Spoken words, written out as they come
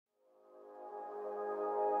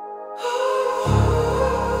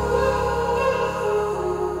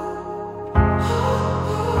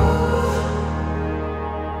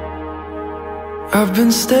I've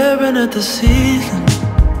been staring at the ceiling,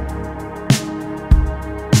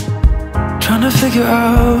 trying to figure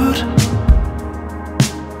out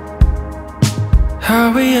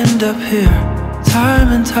how we end up here, time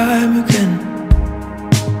and time again,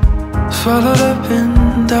 swallowed up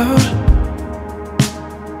in doubt.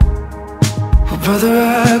 Well, brother,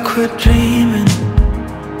 I quit dreaming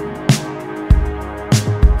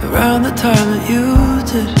around the time that you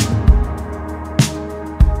did,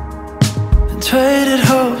 and traded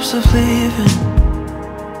hopes of leaving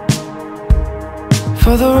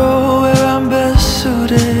for the role where I'm best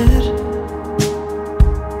suited.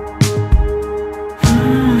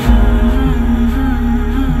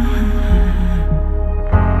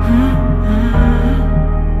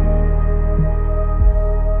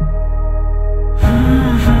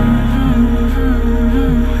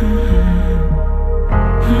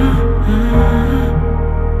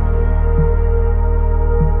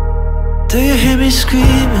 Do you hear me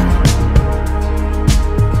screaming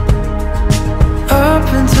up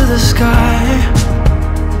into the sky?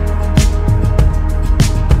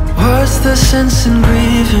 What's the sense in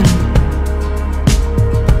grieving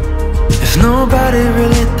if nobody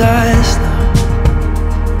really dies now?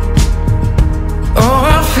 Oh,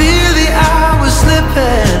 I feel the hours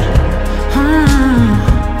slipping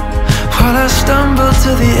while I stumble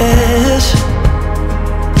to the edge,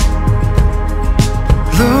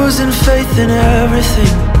 losing faith in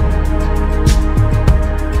everything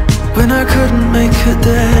when I couldn't make a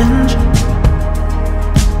dent.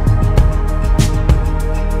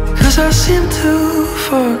 'Cause I seem to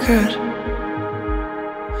forget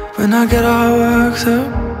when I get all worked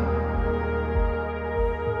up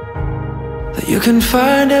that you can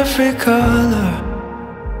find every color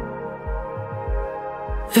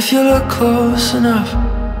if you look close enough.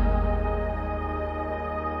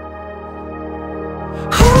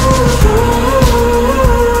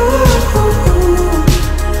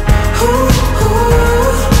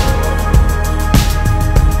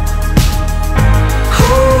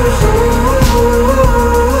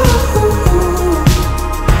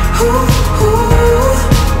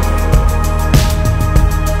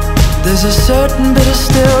 There's a certain bit of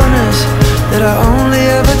stillness that I only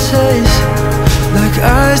ever chase, like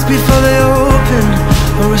eyes before they open,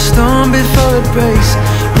 or a storm before it breaks.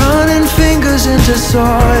 Running fingers into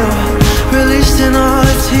soil, released in all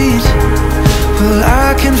its heat. Well, I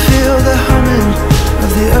can feel the humming of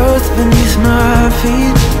the earth beneath my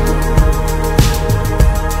feet,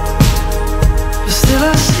 but still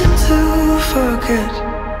I seem to forget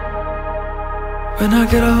when I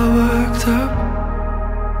get all worked up.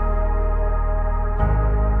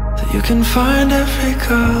 You can find every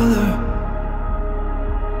color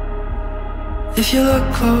if you look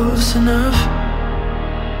close enough.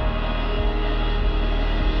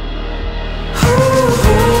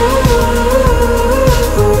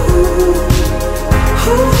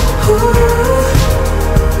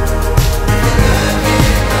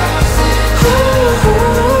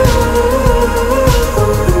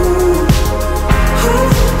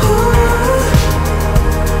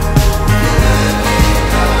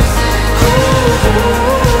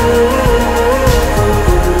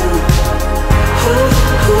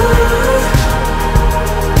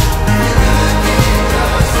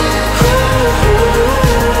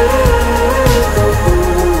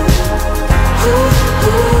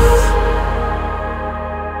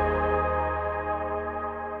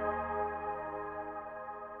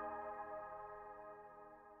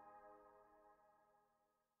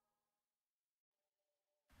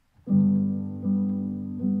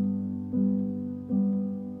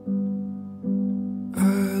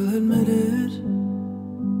 I'll admit it,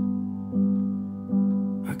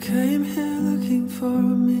 I came here looking for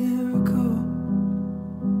a miracle.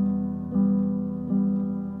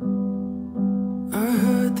 I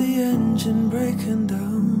heard the engine breaking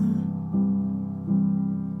down,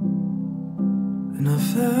 and I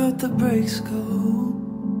felt the brakes go.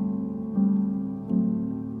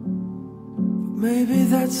 But maybe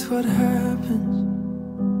that's what happens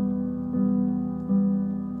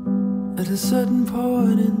at a certain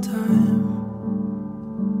point in time.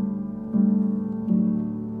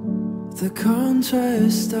 The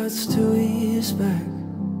contrast starts to ease back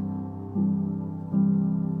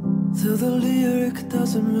till the lyric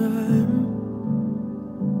doesn't rhyme.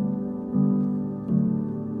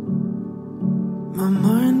 My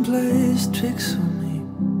mind plays tricks on me,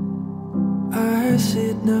 I see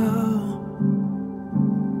it now.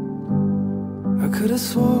 I could have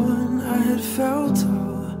sworn I had felt all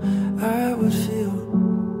I would feel,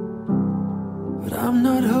 but I'm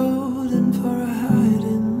not holding for a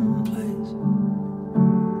hiding place,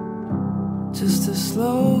 just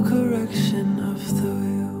slow correction of the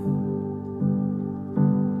wheel.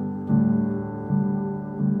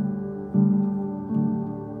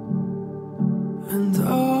 And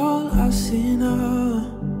all I see now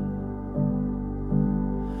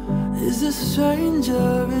is a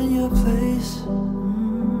stranger in your place,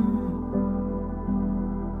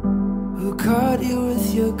 who caught you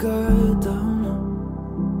with your guard down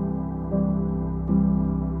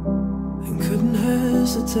and couldn't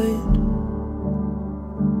hesitate.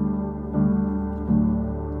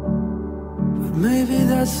 But maybe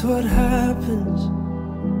that's what happens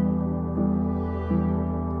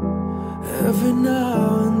every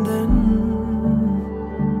now and then.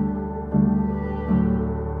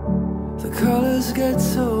 The colors get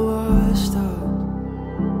so washed out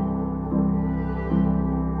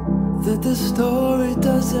that the story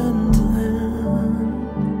doesn't end.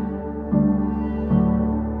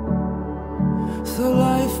 So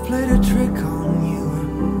life played a trick on you,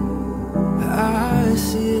 I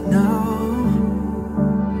see it now.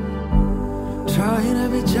 Trying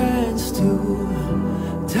every chance to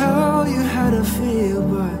tell you how to feel,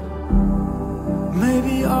 but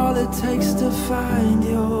maybe all it takes to find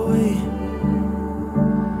your way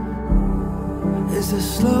is a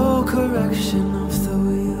slow correction of the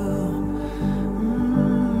wheel.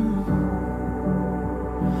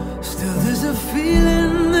 Still there's a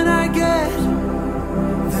feeling that I get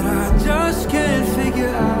that I just can't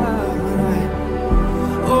figure out. When I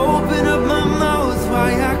open up my mouth, why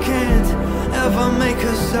I can't ever make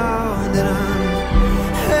a sound. And I'm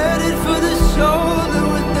headed for the shoulder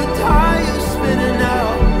with the tires spinning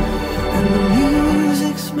out, and the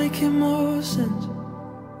music's making more sense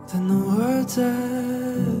than the words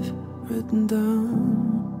I've written down.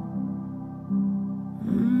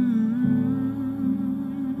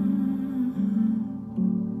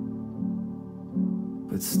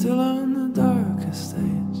 But still on the darkest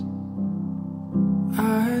days,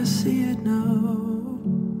 I see it now,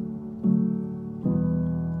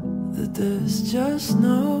 that there's just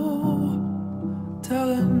no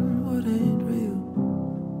telling what ain't real,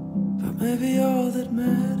 but maybe all that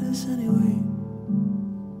matters anyway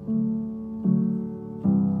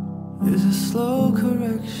is a slow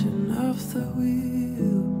correction of the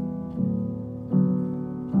wheel.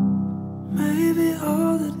 Maybe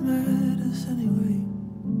all that matters anyway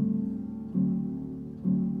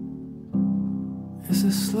is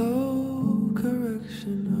a slow